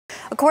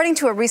According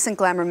to a recent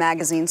Glamour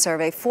magazine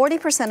survey,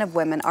 40% of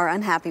women are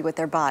unhappy with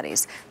their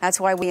bodies. That's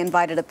why we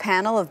invited a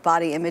panel of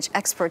body image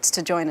experts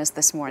to join us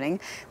this morning.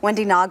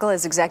 Wendy Naugle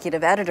is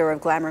executive editor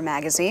of Glamour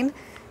magazine.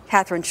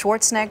 Katherine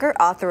Schwarzenegger,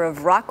 author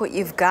of Rock What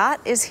You've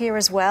Got, is here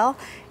as well.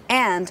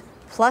 And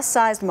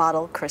plus-sized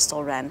model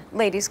Crystal Renn.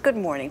 Ladies, good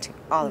morning to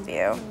all of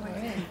you. Good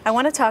morning. I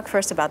want to talk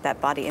first about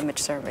that body image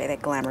survey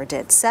that Glamour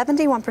did.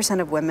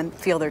 71% of women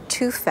feel they're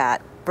too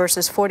fat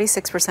versus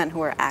 46% who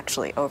are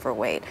actually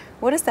overweight.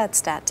 What does that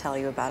stat tell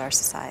you about our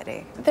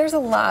society? There's a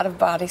lot of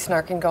body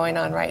snarking going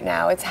on right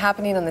now. It's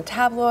happening on the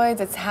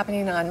tabloids, it's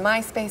happening on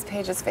MySpace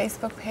pages,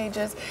 Facebook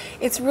pages.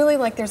 It's really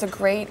like there's a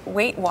great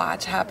weight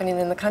watch happening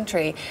in the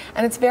country,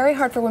 and it's very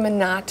hard for women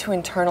not to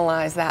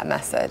internalize that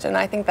message, and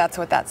I think that's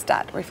what that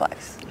stat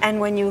reflects.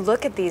 And when you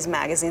look at these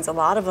magazines, a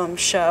lot of them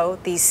show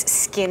these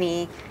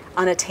skinny,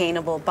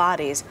 unattainable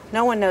bodies.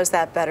 No one knows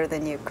that better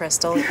than you,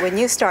 Crystal. When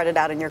you started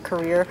out in your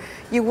career,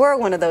 you were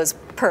one of those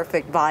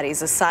perfect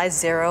bodies, a size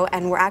 0,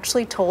 and were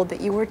actually told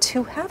that you were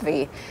too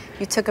heavy.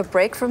 You took a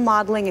break from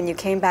modeling and you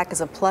came back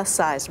as a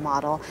plus-size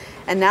model,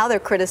 and now they're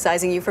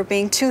criticizing you for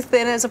being too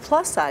thin as a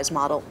plus-size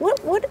model.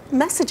 What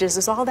messages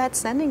is all that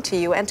sending to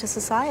you and to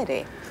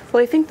society?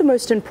 Well, I think the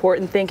most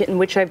important thing in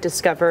which I've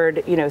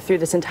discovered, through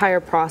this entire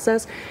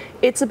process,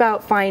 it's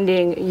about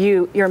finding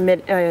your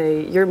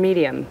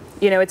medium.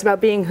 It's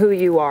about being who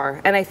you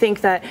are. And I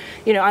think that,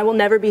 I will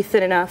never be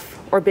thin enough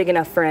or big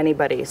enough for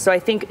anybody. So I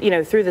think,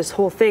 through this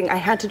whole thing, I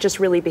had to just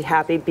really be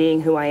happy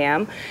being who I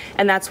am.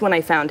 And that's when I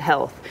found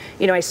health.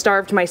 I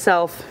starved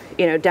myself,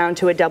 down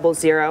to a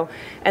 00.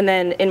 And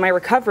then in my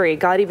recovery,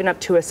 got even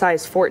up to a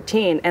size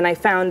 14. And I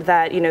found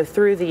that,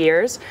 through the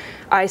years,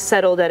 I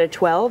settled at a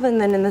 12. And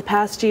then in the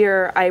past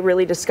year, I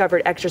really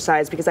discovered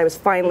exercise because I was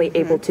finally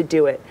able to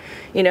do it.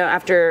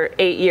 After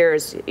 8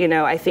 years,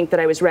 I think that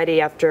I was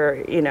ready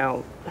after,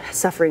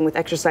 suffering with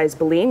exercise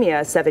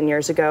bulimia 7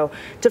 years ago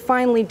to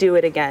finally do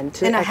it again.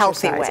 In a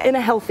healthy way. In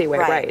a healthy way,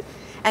 right.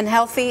 And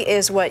healthy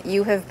is what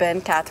you have been,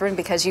 Katherine,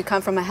 because you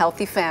come from a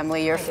healthy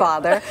family. Your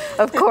father,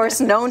 of course,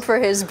 known for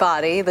his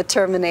body, the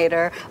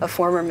Terminator, a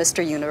former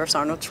Mr. Universe,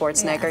 Arnold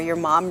Schwarzenegger. Yes. Your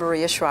mom,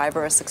 Maria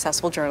Shriver, a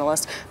successful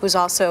journalist who's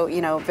also,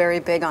 very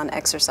big on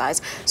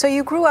exercise. So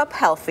you grew up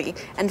healthy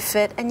and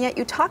fit, and yet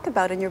you talk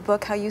about in your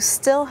book how you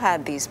still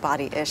had these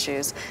body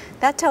issues.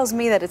 That tells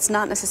me that it's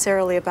not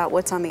necessarily about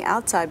what's on the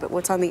outside, but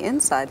what's on the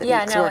inside that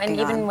needs working and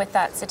even on. With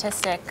that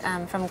statistic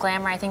from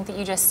Glamour, I think that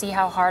you just see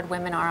how hard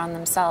women are on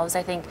themselves.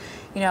 I think,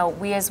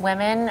 we as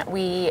women,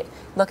 we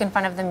look in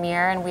front of the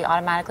mirror and we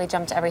automatically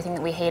jump to everything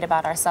that we hate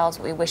about ourselves,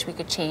 what we wish we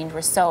could change.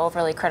 We're so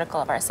overly critical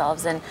of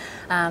ourselves, and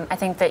I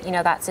think that,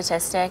 that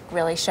statistic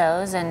really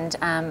shows, and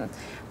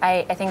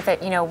I think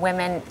that,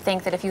 women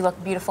think that if you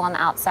look beautiful on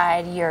the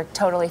outside, you're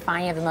totally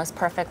fine, you have the most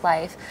perfect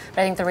life.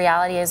 But I think the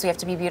reality is we have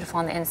to be beautiful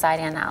on the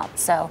inside and out.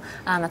 So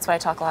that's what I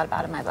talk a lot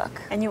about in my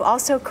book. And you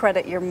also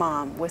credit your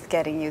mom with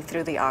getting you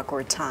through the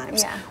awkward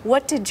times. Yeah.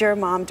 What did your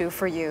mom do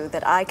for you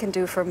that I can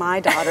do for my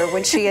daughter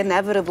when she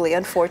inevitably,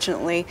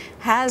 unfortunately,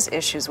 has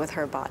issues with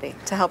her body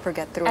to help her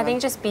get through I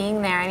think just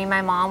being there. I mean,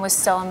 my mom was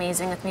so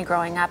amazing with me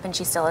growing up, and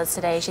she still is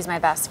today. She's my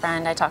best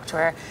friend. I talk to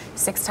her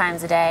 6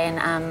 times a day,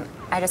 and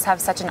I just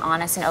have such an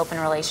honest and open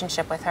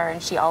relationship with her,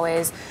 and she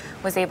always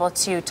was able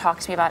to talk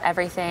to me about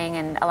everything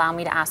and allow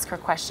me to ask her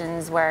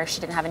questions where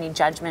she didn't have any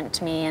judgment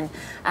to me,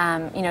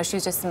 and she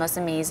was just the most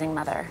amazing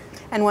mother.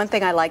 And one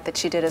thing I like that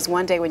she did is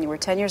one day when you were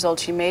 10 years old,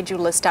 she made you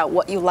list out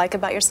what you like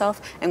about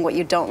yourself and what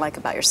you don't like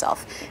about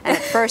yourself. And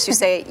at first you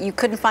say you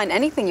couldn't find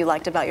anything you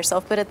liked about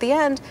yourself, but at the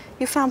end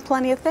you found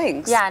plenty of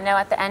things. Yeah, no,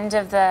 at the end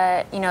of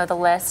the, the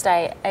list,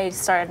 I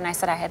started and I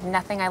said I have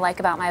nothing I like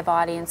about my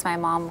body, and so my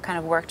mom kind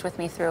of worked with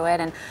me through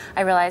it, and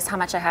I realized how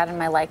much I had in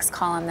my likes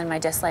column than my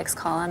dislikes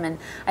column, and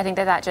I think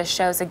that just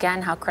shows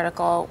again how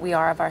critical we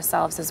are of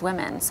ourselves as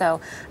women.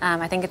 So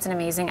I think it's an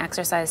amazing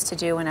exercise to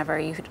do whenever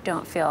you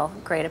don't feel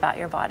great about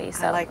your body.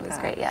 So I like it was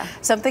that. Great, yeah.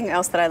 Something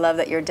else that I love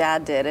that your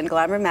dad did, in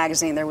Glamour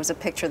magazine there was a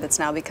picture that's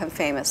now become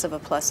famous of a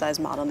plus-size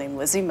model named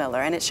Lizzie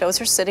Miller, and it shows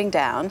her sitting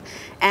down,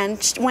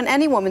 and when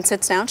any woman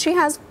sits down she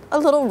has a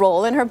little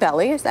roll in her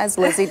belly, as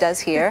Lizzie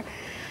does here.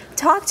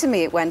 Talk to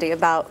me, Wendy,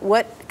 about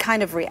what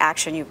kind of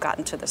reaction you've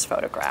gotten to this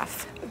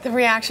photograph. The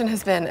reaction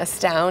has been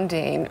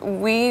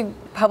astounding. We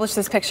published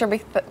this picture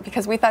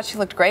because we thought she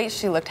looked great,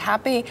 she looked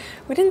happy.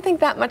 We didn't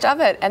think that much of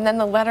it, and then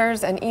the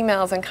letters and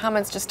emails and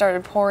comments just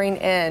started pouring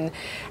in.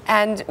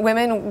 And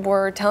women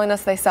were telling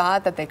us they saw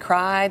it, that they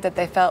cried, that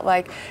they felt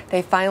like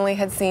they finally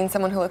had seen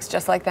someone who looks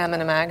just like them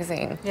in a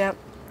magazine. Yep.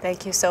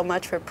 Thank you so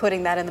much for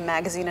putting that in the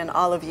magazine, and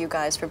all of you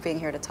guys for being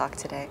here to talk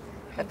today.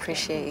 I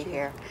appreciate you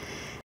here.